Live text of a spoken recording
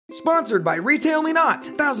Sponsored by Retail Me Not.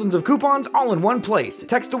 Thousands of coupons all in one place.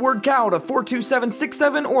 Text the word cow to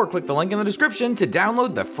 42767 or click the link in the description to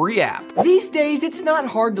download the free app. These days, it's not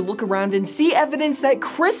hard to look around and see evidence that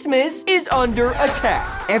Christmas is under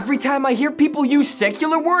attack. Every time I hear people use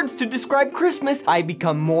secular words to describe Christmas, I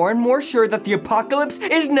become more and more sure that the apocalypse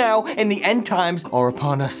is now and the end times are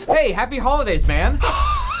upon us. Hey, happy holidays, man.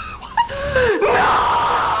 No!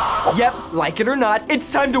 Yep, like it or not,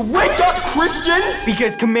 it's time to wake up, Christians!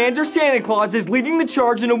 Because Commander Santa Claus is leading the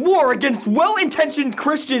charge in a war against well-intentioned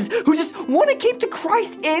Christians who just want to keep the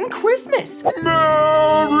Christ in Christmas.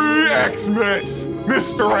 Merry Xmas,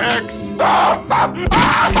 Mr. X!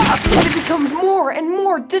 And it becomes more and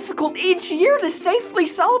more difficult each year to safely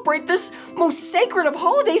celebrate this most sacred of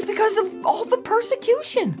holidays because of all the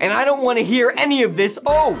persecution. And I don't want to hear any of this,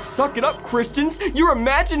 oh, suck it up, Christians, you're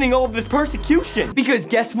imagining all of this persecution. Because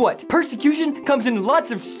guess what? Persecution comes in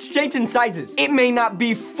lots of shapes and sizes. It may not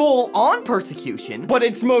be full-on persecution, but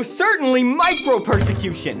it's most certainly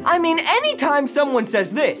micro-persecution. I mean, anytime someone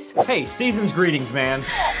says this, Hey, season's greetings, man.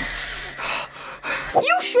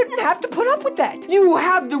 you shouldn't have to put up with that. You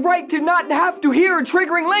have the right to not have to hear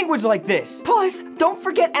triggering language like this. Plus, don't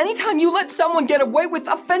forget, anytime you let someone get away with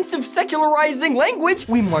offensive secularizing language,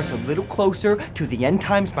 we march a little closer to the end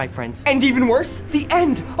times, my friends. And even worse, the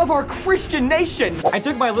end of our Christian nation. I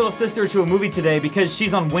took my little sister to a movie today because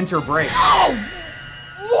she's on winter break. Oh!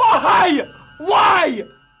 Why? Why?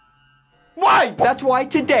 Why? That's why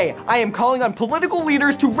today I am calling on political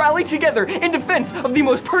leaders to rally together in defense of the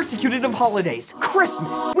most persecuted of holidays,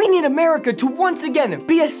 Christmas. We need America to once again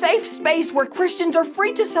be a safe space where Christians are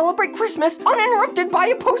free to celebrate Christmas uninterrupted by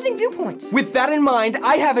opposing viewpoints. With that in mind,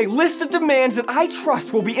 I have a list of demands that I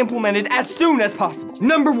trust will be implemented as soon as possible.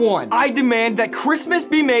 Number 1, I demand that Christmas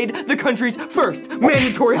be made the country's first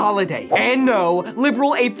mandatory holiday. And no,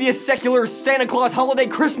 liberal, atheist, secular, Santa Claus holiday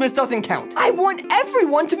Christmas doesn't count. I want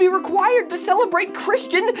everyone to be required to celebrate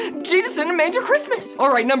Christian Jesus in a Manger Christmas.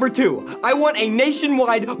 All right, number 2, I want a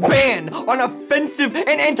nationwide ban on offensive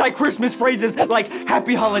and anti-Christmas phrases like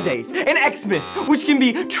Happy Holidays and Xmas, which can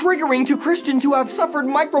be triggering to Christians who have suffered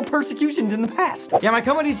micro-persecutions in the past. Yeah, my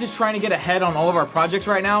company's just trying to get ahead on all of our projects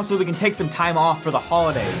right now so we can take some time off for the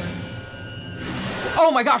holidays.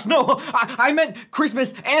 Oh my gosh, no, I meant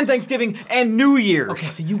Christmas and Thanksgiving and New Year's. Okay,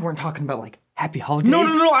 so you weren't talking about like Happy Holidays?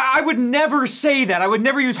 No, I would never say that. I would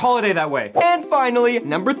never use holiday that way. And finally,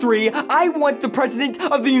 number 3, I want the President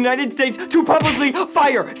of the United States to publicly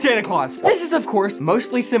fire Santa Claus. This is, of course,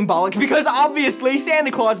 mostly symbolic because obviously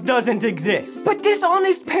Santa Claus doesn't exist. But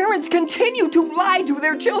dishonest parents continue to lie to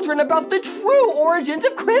their children about the true origins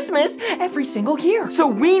of Christmas every single year. So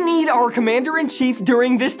we need our Commander-in-Chief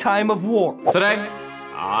during this time of war. Today,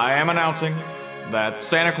 I am announcing that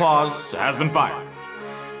Santa Claus has been fired.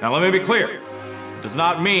 Now let me be clear, it does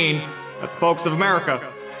not mean that the folks of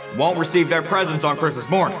America won't receive their presents on Christmas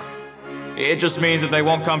morning. It just means that they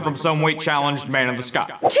won't come from some weight-challenged man in the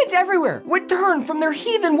sky. Kids everywhere would turn from their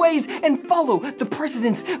heathen ways and follow the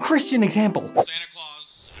President's Christian example. Santa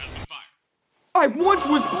Claus has been fired. I once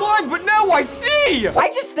was blind, but now I see! I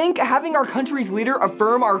just think having our country's leader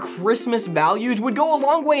affirm our Christmas values would go a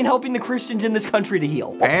long way in helping the Christians in this country to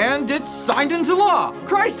heal. And it's signed into law.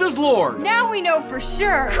 Christ is Lord. Now we know for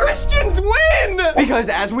sure. Christians win! Because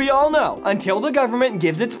as we all know, until the government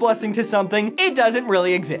gives its blessing to something, it doesn't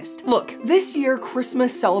really exist. Look, this year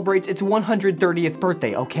Christmas celebrates its 130th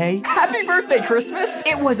birthday, okay? Happy birthday, Christmas!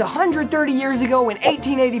 It was 130 years ago in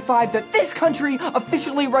 1885 that this country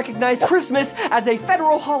officially recognized Christmas as a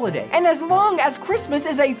federal holiday. And as long as Christmas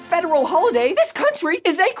is a federal holiday, this country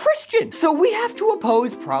is a Christian. So we have to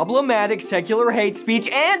oppose problematic secular hate speech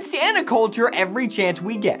and Santa culture every chance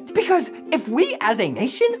we get. Because if we as a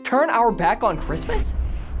nation turn our back on Christmas,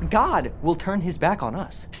 God will turn his back on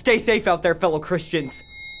us. Stay safe out there, fellow Christians.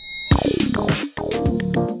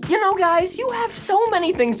 You know, guys, you have so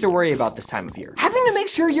many things to worry about this time of year. Having to make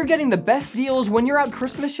sure you're getting the best deals when you're out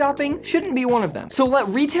Christmas shopping shouldn't be one of them. So let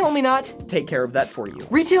Retail Me Not take care of that for you.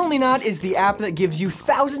 Retail Me Not is the app that gives you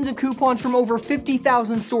thousands of coupons from over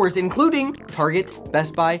 50,000 stores, including Target,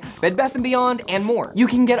 Best Buy, Bed Bath & Beyond, and more. You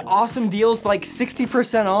can get awesome deals like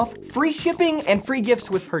 60% off, free shipping, and free gifts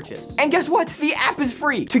with purchase. And guess what? The app is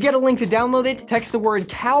free. To get a link to download it, text the word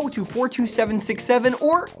COW to 42767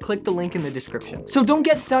 or click the link in the description. So don't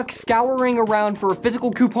get stuck scouring around for a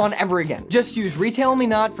physical coupon ever again. Just use Retail Me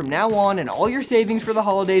Not from now on and all your savings for the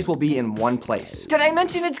holidays will be in one place. Did I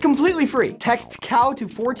mention it's completely free? Text COW to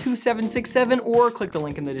 42767 or click the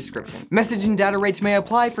link in the description. Message and data rates may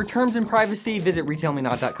apply. For terms and privacy, visit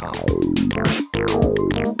retailmenot.com.